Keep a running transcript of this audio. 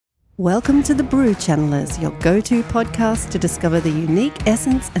Welcome to the Brew Channelers, your go-to podcast to discover the unique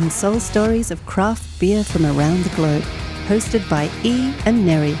essence and soul stories of craft beer from around the globe. Hosted by E and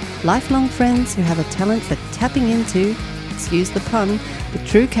Neri, lifelong friends who have a talent for tapping into, excuse the pun, the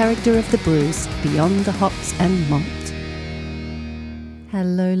true character of the brews beyond the hops and malt.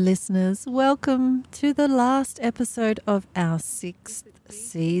 Hello listeners, welcome to the last episode of our 6th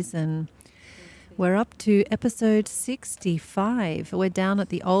season. We're up to episode 65. We're down at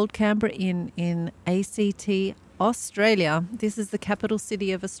the old Canberra Inn in ACT, Australia. This is the capital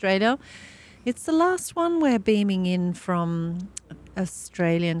city of Australia. It's the last one we're beaming in from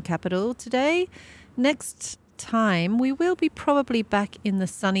Australian capital today. Next time, we will be probably back in the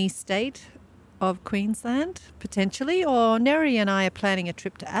sunny state of Queensland, potentially. Or Neri and I are planning a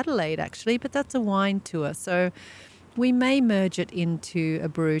trip to Adelaide, actually, but that's a wine tour. So we may merge it into a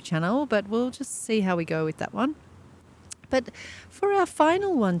brew channel, but we'll just see how we go with that one. But for our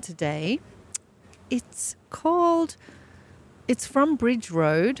final one today, it's from Bridge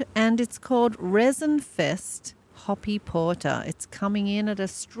Road, and it's called Resin Hoppy Porter. It's coming in at a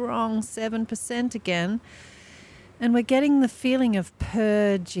strong 7% again, and we're getting the feeling of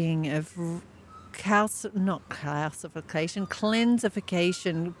purging, of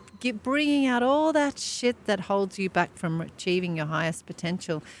cleansification, bringing out all that shit that holds you back from achieving your highest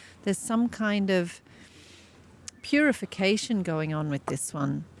potential. There's some kind of purification going on with this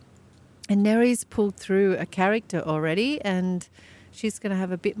one. And Neri's pulled through a character already, and she's going to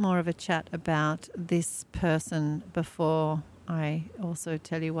have a bit more of a chat about this person before I also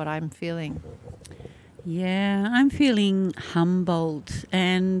tell you what I'm feeling. Yeah, I'm feeling Humboldt,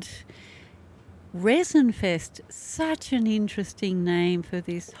 and Resin Fest, such an interesting name for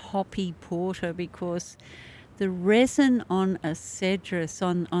this hoppy porter, because the resin on a cedrus,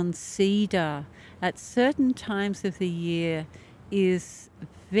 on cedar, at certain times of the year is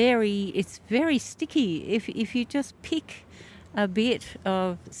very sticky. If you just pick a bit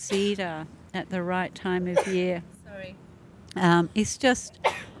of cedar at the right time of year, it's just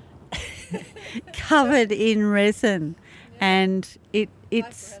covered in resin, and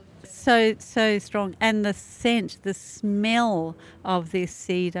it's so strong, and the scent, the smell of this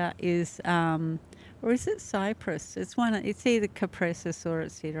cedar is, or is it cypress? It's either cupressus or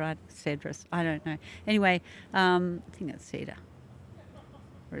it's cedrus. I don't know. Anyway, I think it's cedar,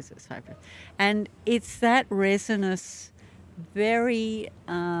 or is it cypress? And it's that resinous, very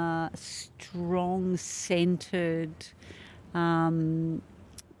strong scented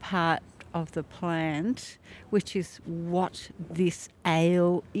part of the plant, which is what this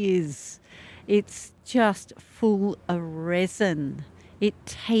ale is. It's just full of resin. It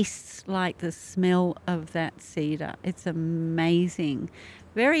tastes like the smell of that cedar. It's amazing.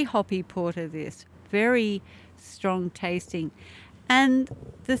 Very hoppy porter this, very strong tasting. And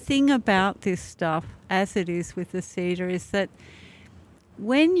the thing about this stuff, as it is with the cedar, is that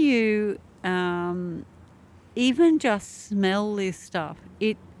when you even just smell this stuff,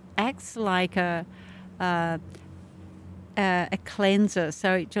 it acts like a cleanser.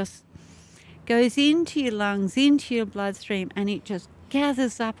 So it just goes into your lungs, into your bloodstream, and it just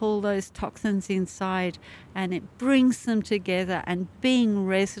gathers up all those toxins inside, and it brings them together. And being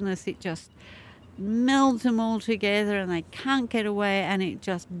resinous, it just melds them all together, and they can't get away, and it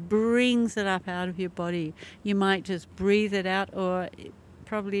just brings it up out of your body. You might just breathe it out, or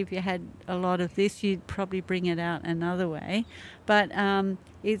probably if you had a lot of this, you'd probably bring it out another way. But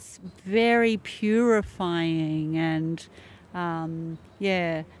it's very purifying, and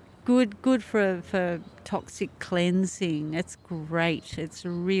good for toxic cleansing. It's great. It's a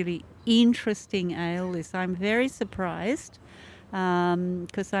really interesting ale, this. I'm very surprised,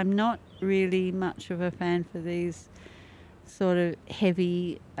 because I'm not really much of a fan for these sort of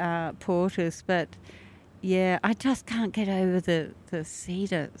heavy porters, but yeah, I just can't get over the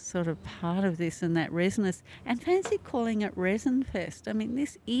cedar sort of part of this and that resinous. And fancy calling it Resin Fest. I mean,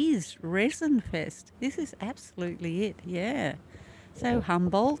 this is Resin Fest. This is absolutely it, yeah. So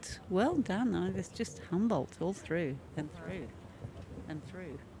Humboldt, well done. It's just Humboldt all through and through and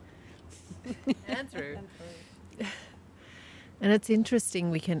through. And through. And it's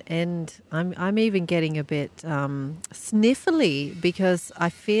interesting, we can end, I'm even getting a bit sniffly, because I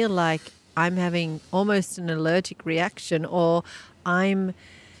feel like I'm having almost an allergic reaction, or I'm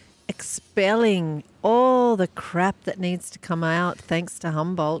expelling all the crap that needs to come out thanks to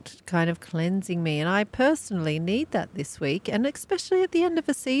Humboldt kind of cleansing me. And I personally need that this week, and especially at the end of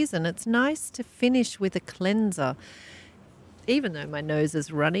a season. It's nice to finish with a cleanser. Even though my nose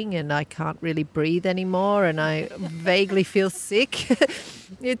is running and I can't really breathe anymore and I vaguely feel sick,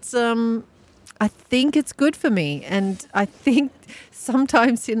 it's I think it's good for me. And I think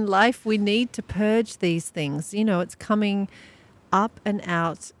sometimes in life we need to purge these things. You know, it's coming up and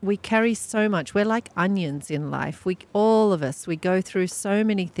out. We carry so much. We're like onions in life. All of us, we go through so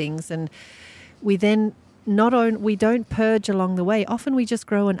many things, and we then we don't purge along the way. Often we just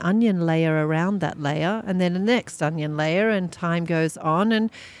grow an onion layer around that layer, and then the next onion layer, and time goes on, and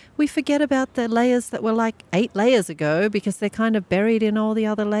we forget about the layers that were like 8 layers ago because they're kind of buried in all the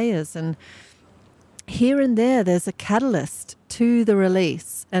other layers. And here and there's a catalyst to the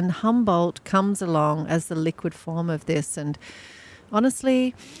release, and Humboldt comes along as the liquid form of this. And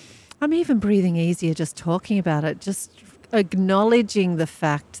honestly, I'm even breathing easier just talking about it, just acknowledging the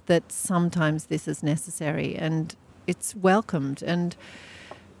fact that sometimes this is necessary, and it's welcomed. And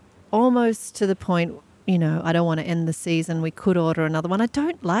almost to the point, you know, I don't want to end the season. We could order another one. I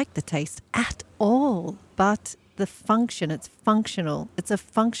don't like the taste at all, but the function, it's functional. It's a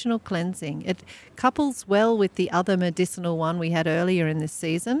functional cleansing. It couples well with the other medicinal one we had earlier in this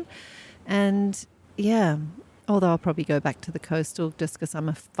season. And yeah, although I'll probably go back to the coastal just because I'm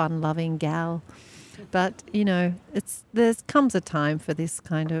a fun-loving gal. But, you know, there comes a time for this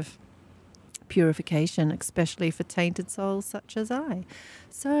kind of purification, especially for tainted souls such as I.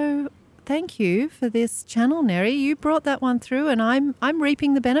 So thank you for this channel, Neri. You brought that one through, and I'm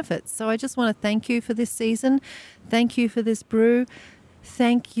reaping the benefits. So I just want to thank you for this season. Thank you for this brew.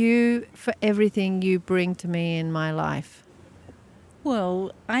 Thank you for everything you bring to me in my life.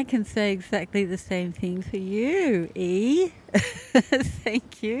 Well, I can say exactly the same thing for you, E.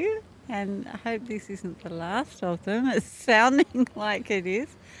 Thank you. And I hope this isn't the last of them. It's sounding like it is.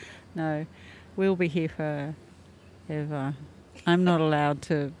 No, we'll be here forever. I'm not allowed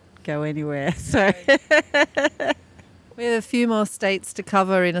to go anywhere, so we have a few more states to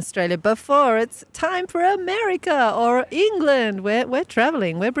cover in Australia before it's time for America or England. We're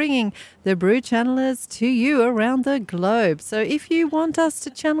traveling. We're bringing the brew channelers to you around the globe. So if you want us to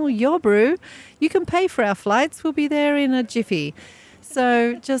channel your brew, you can pay for our flights. We'll be there in a jiffy.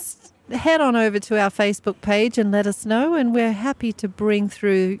 So just head on over to our Facebook page and let us know, and we're happy to bring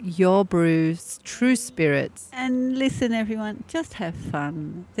through your brew's true spirits. And listen, everyone, just have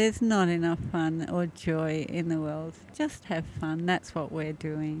fun. There's not enough fun or joy in the world. Just have fun. That's what we're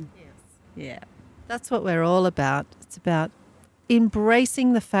doing. Yes. Yeah. That's what we're all about. It's about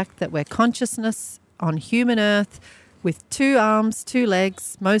embracing the fact that we're consciousness on human earth with 2 arms, 2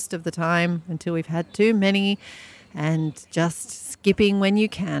 legs most of the time until we've had too many, and just skipping when you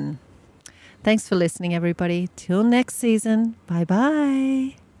can. Thanks for listening, everybody. Till next season.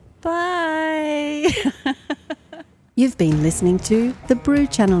 Bye-bye. Bye. You've been listening to The Brew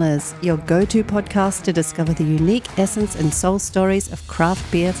Channelers, your go-to podcast to discover the unique essence and soul stories of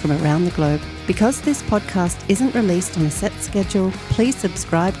craft beer from around the globe. Because this podcast isn't released on a set schedule, please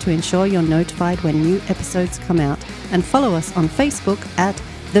subscribe to ensure you're notified when new episodes come out, and follow us on Facebook at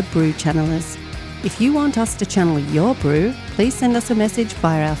The Brew Channelers. If you want us to channel your brew, please send us a message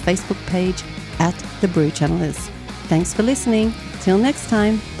via our Facebook page at The Brew Channelers. Thanks for listening. Till next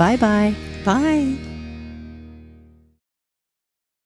time, bye-bye. Bye.